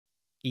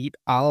eat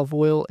olive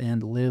oil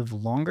and live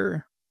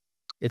longer?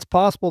 It's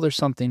possible there's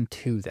something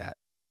to that.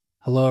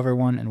 Hello,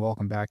 everyone, and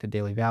welcome back to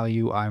Daily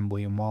Value. I'm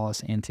William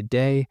Wallace, and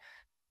today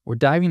we're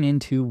diving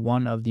into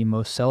one of the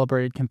most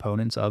celebrated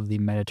components of the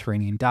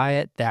Mediterranean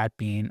diet, that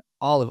being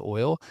olive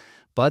oil.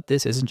 But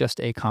this isn't just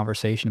a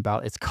conversation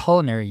about its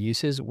culinary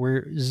uses.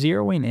 We're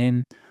zeroing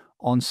in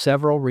on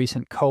several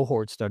recent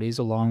cohort studies,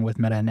 along with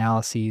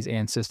meta-analyses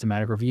and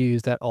systematic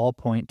reviews that all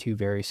point to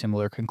very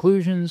similar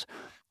conclusions,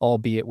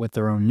 albeit with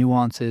their own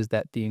nuances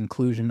that the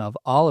inclusion of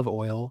olive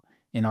oil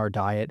in our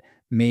diet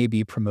may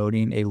be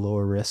promoting a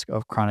lower risk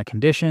of chronic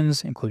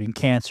conditions, including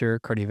cancer,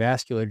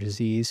 cardiovascular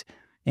disease,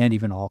 and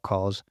even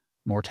all-cause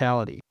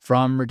mortality.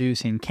 From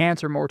reducing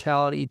cancer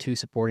mortality to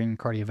supporting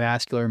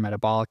cardiovascular,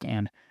 metabolic,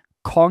 and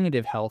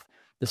cognitive health,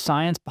 the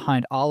science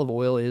behind olive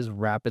oil is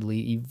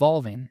rapidly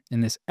evolving. In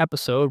this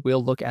episode,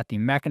 we'll look at the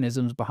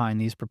mechanisms behind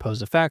these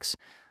proposed effects,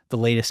 the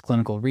latest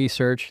clinical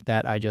research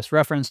that I just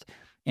referenced,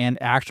 and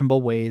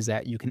actionable ways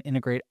that you can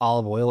integrate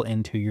olive oil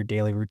into your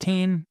daily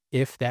routine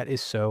if that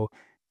is so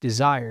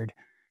desired.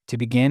 To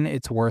begin,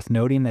 it's worth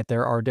noting that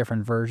there are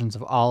different versions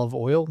of olive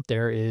oil.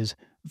 There is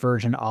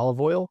virgin olive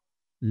oil,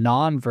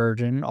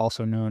 non-virgin,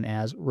 also known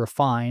as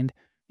refined,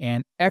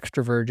 and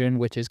extra virgin,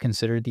 which is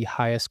considered the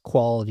highest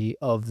quality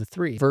of the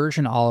three.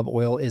 Virgin olive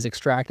oil is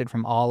extracted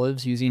from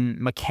olives using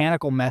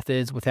mechanical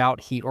methods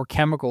without heat or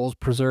chemicals,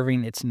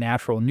 preserving its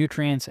natural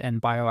nutrients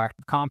and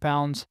bioactive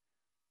compounds.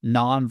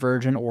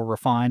 Non-virgin or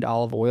refined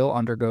olive oil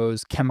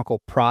undergoes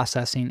chemical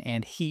processing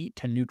and heat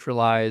to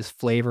neutralize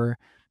flavor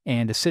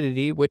and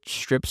acidity,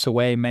 which strips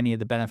away many of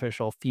the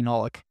beneficial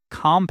phenolic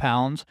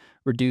compounds,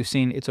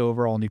 reducing its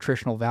overall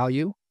nutritional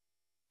value.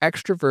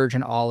 Extra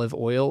virgin olive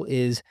oil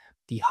is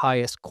the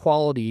highest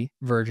quality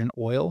virgin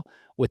oil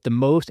with the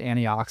most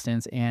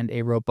antioxidants and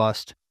a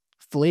robust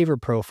flavor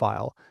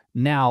profile.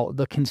 Now,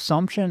 the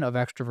consumption of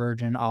extra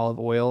virgin olive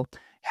oil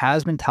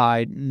has been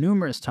tied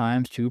numerous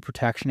times to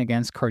protection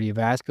against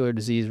cardiovascular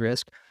disease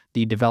risk,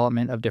 the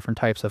development of different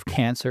types of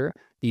cancer,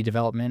 the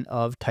development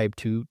of type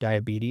 2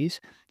 diabetes,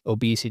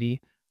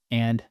 obesity,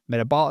 and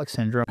metabolic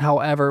syndrome.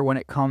 However, when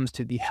it comes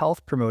to the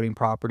health promoting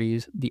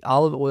properties, the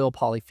olive oil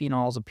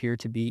polyphenols appear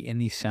to be in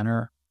the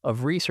center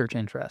of research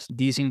interest.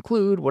 These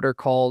include what are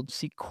called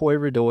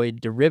sequoiaroid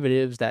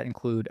derivatives that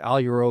include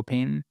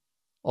aleuropine,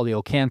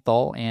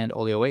 oleocanthal, and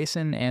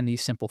oleoacin, and the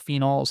simple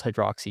phenols,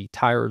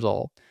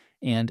 hydroxytyrosol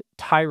and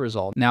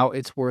tyrosol. Now,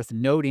 it's worth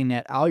noting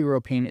that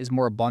aleuropine is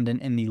more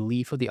abundant in the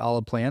leaf of the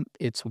olive plant.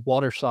 It's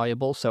water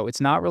soluble, so it's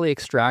not really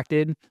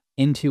extracted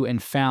into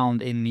and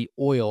found in the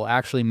oil.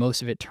 Actually,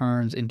 most of it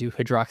turns into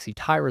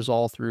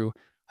hydroxytyrosol through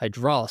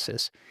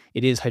hydrolysis.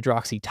 It is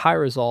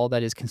hydroxytyrosol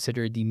that is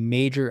considered the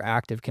major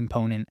active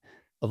component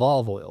of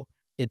olive oil.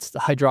 It's the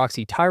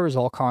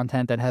hydroxytyrosol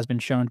content that has been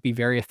shown to be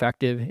very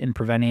effective in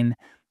preventing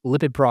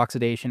lipid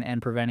peroxidation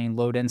and preventing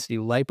low-density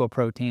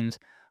lipoproteins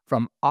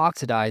from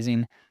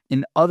oxidizing.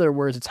 In other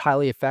words, it's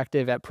highly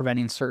effective at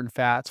preventing certain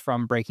fats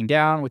from breaking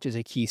down, which is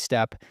a key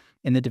step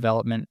in the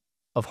development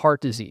of heart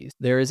disease.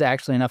 There is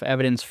actually enough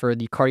evidence for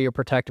the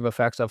cardioprotective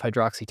effects of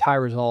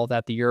hydroxytyrosol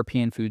that the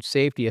European Food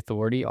Safety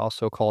Authority,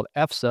 also called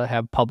EFSA,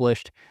 have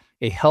published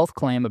a health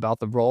claim about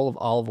the role of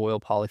olive oil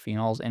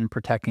polyphenols in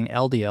protecting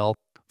LDL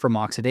from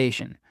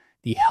oxidation.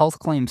 The health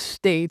claim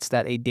states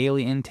that a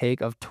daily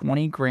intake of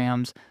 20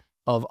 grams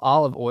of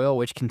olive oil,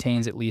 which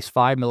contains at least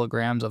 5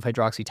 milligrams of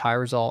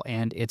hydroxytyrosol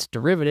and its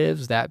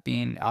derivatives, that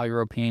being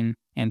aleuropine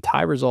and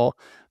tyrosol,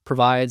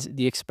 provides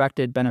the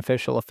expected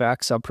beneficial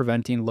effects of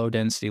preventing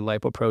low-density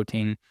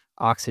lipoprotein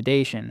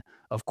oxidation.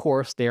 Of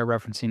course, they are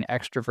referencing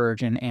extra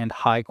virgin and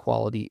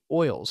high-quality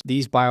oils.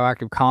 These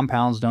bioactive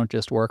compounds don't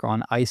just work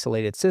on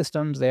isolated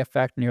systems, they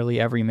affect nearly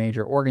every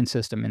major organ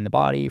system in the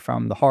body,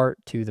 from the heart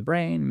to the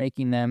brain,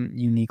 making them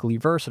uniquely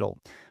versatile.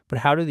 But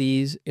how do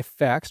these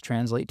effects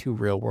translate to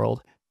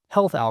real-world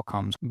health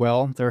outcomes?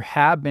 Well, there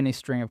have been a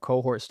string of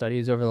cohort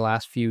studies over the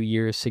last few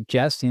years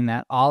suggesting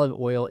that olive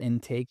oil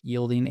intake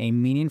yielding a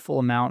meaningful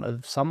amount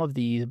of some of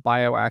these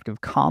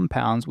bioactive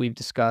compounds we've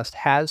discussed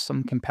has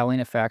some compelling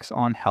effects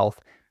on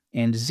health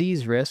and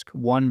disease risk.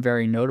 One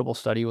very notable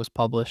study was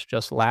published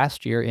just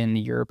last year in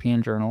the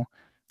European Journal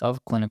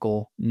of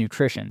Clinical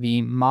Nutrition.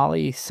 The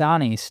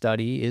Moli-Sani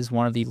Study is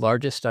one of the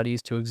largest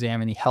studies to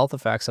examine the health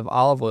effects of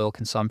olive oil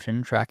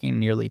consumption, tracking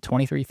nearly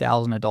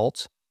 23,000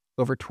 adults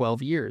over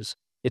 12 years.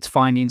 Its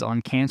findings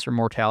on cancer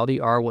mortality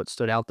are what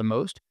stood out the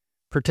most.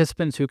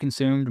 Participants who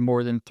consumed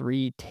more than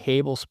 3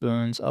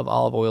 tablespoons of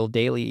olive oil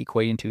daily,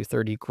 equating to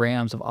 30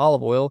 grams of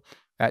olive oil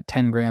at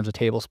 10 grams a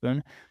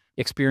tablespoon,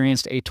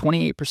 experienced a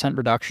 28%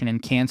 reduction in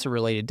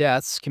cancer-related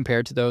deaths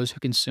compared to those who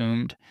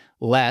consumed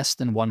less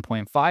than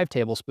 1.5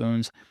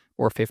 tablespoons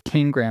or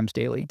 15 grams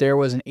daily. There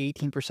was an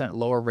 18%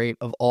 lower rate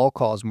of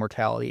all-cause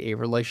mortality, a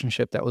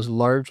relationship that was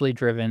largely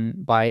driven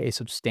by a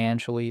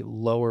substantially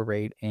lower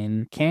rate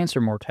in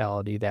cancer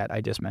mortality that I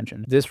just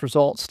mentioned. This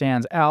result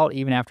stands out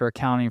even after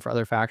accounting for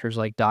other factors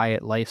like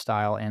diet,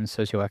 lifestyle, and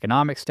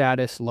socioeconomic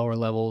status, lower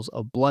levels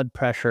of blood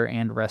pressure,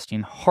 and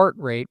resting heart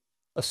rate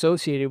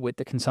associated with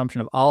the consumption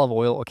of olive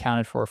oil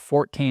accounted for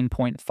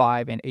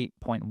 14.5 and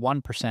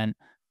 8.1%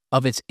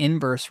 of its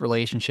inverse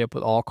relationship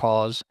with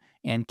all-cause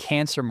and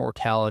cancer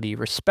mortality,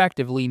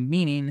 respectively,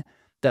 meaning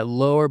that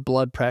lower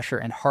blood pressure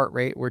and heart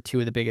rate were two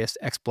of the biggest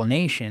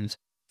explanations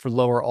for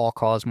lower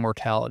all-cause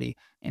mortality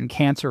and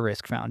cancer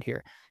risk found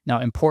here. Now,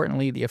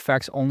 importantly, the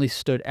effects only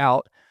stood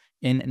out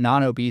in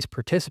non-obese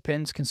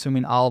participants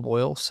consuming olive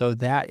oil, so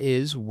that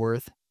is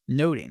worth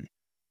noting.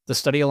 The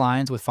study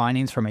aligns with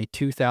findings from a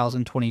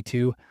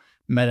 2022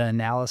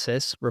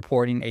 meta-analysis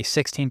reporting a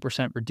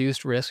 16%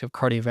 reduced risk of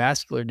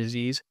cardiovascular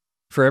disease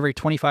for every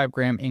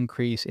 25-gram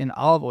increase in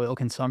olive oil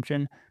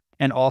consumption,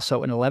 and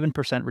also an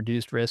 11%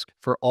 reduced risk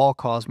for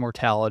all-cause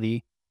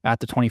mortality at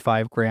the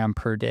 25-gram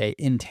per day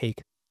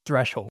intake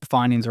threshold. The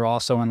findings are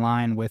also in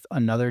line with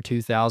another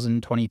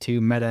 2022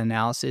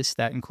 meta-analysis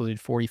that included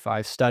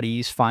 45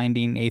 studies,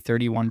 finding a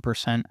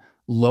 31%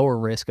 lower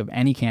risk of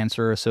any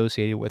cancer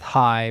associated with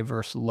high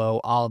versus low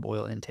olive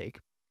oil intake.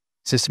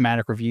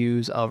 Systematic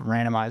reviews of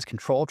randomized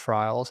control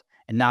trials,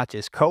 and not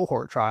just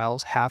cohort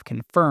trials, have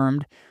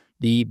confirmed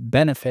the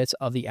benefits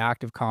of the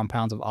active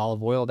compounds of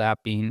olive oil, that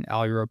being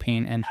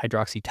aleuropine and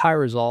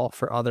hydroxytyrosol,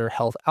 for other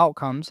health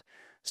outcomes.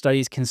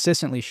 Studies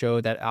consistently show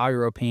that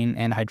aleuropine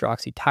and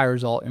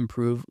hydroxytyrosol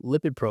improve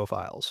lipid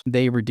profiles.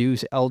 They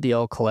reduce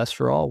LDL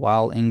cholesterol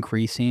while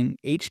increasing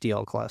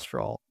HDL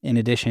cholesterol. In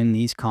addition,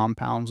 these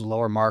compounds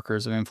lower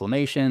markers of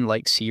inflammation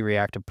like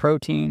C-reactive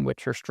protein,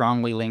 which are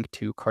strongly linked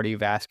to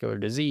cardiovascular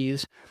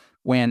disease,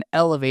 when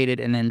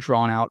elevated and then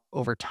drawn out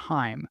over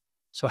time.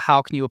 So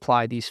how can you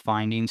apply these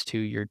findings to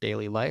your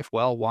daily life?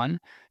 Well, 1,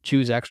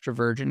 choose extra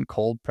virgin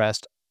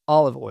cold-pressed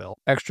olive oil.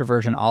 Extra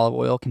virgin olive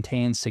oil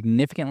contains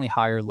significantly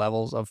higher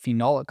levels of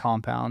phenolic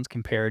compounds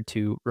compared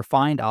to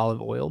refined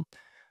olive oil.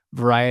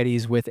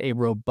 Varieties with a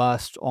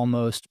robust,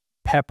 almost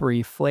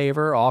peppery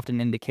flavor often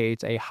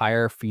indicates a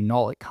higher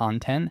phenolic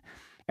content.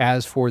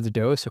 As for the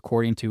dose,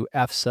 according to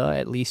EFSA,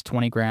 at least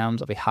 20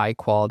 grams of a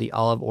high-quality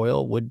olive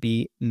oil would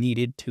be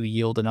needed to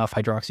yield enough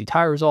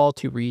hydroxytyrosol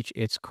to reach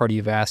its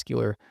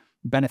cardiovascular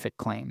benefit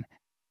claim.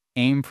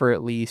 Aim for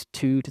at least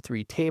 2 to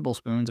 3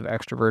 tablespoons of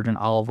extra virgin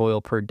olive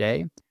oil per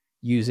day.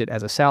 Use it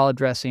as a salad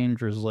dressing,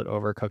 drizzle it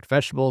over cooked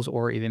vegetables,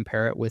 or even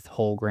pair it with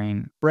whole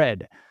grain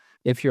bread.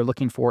 If you're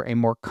looking for a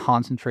more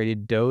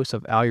concentrated dose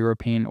of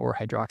aleuropine or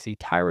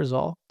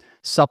hydroxytyrosol,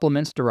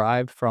 supplements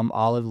derived from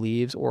olive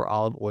leaves or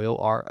olive oil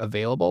are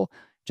available.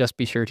 Just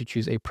be sure to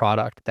choose a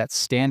product that's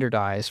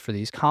standardized for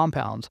these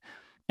compounds.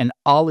 An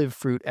olive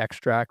fruit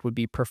extract would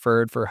be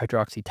preferred for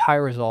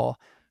hydroxytyrosol,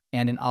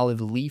 and an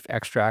olive leaf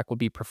extract would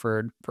be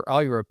preferred for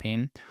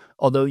aleuropine,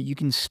 although you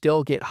can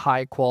still get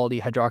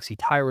high-quality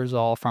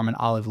hydroxytyrosol from an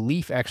olive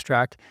leaf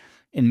extract.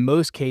 In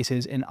most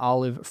cases, an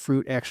olive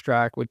fruit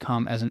extract would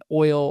come as an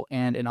oil,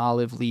 and an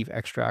olive leaf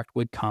extract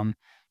would come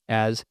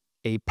as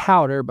a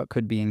powder, but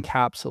could be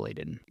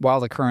encapsulated. While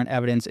the current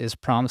evidence is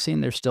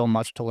promising, there's still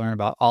much to learn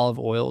about olive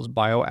oil's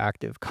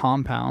bioactive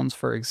compounds.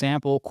 For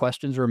example,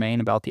 questions remain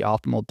about the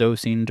optimal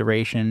dosing,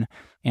 duration,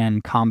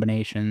 and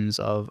combinations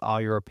of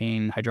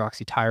aleuropine,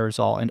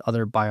 hydroxytyrosol, and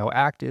other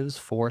bioactives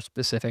for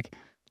specific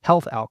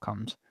health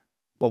outcomes.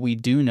 What we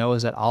do know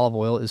is that olive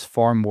oil is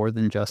far more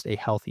than just a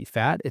healthy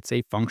fat. It's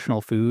a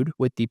functional food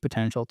with the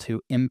potential to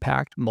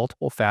impact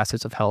multiple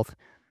facets of health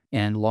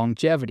and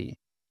longevity.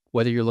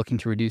 Whether you're looking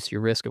to reduce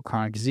your risk of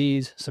chronic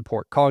disease,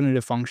 support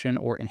cognitive function,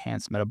 or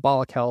enhance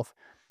metabolic health,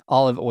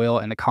 olive oil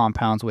and the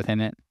compounds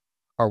within it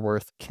are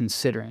worth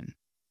considering.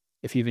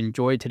 If you've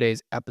enjoyed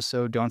today's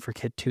episode, don't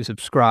forget to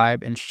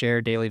subscribe and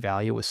share Daily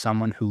Value with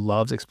someone who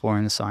loves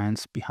exploring the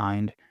science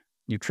behind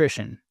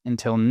nutrition.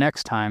 Until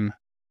next time,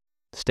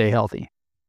 stay healthy.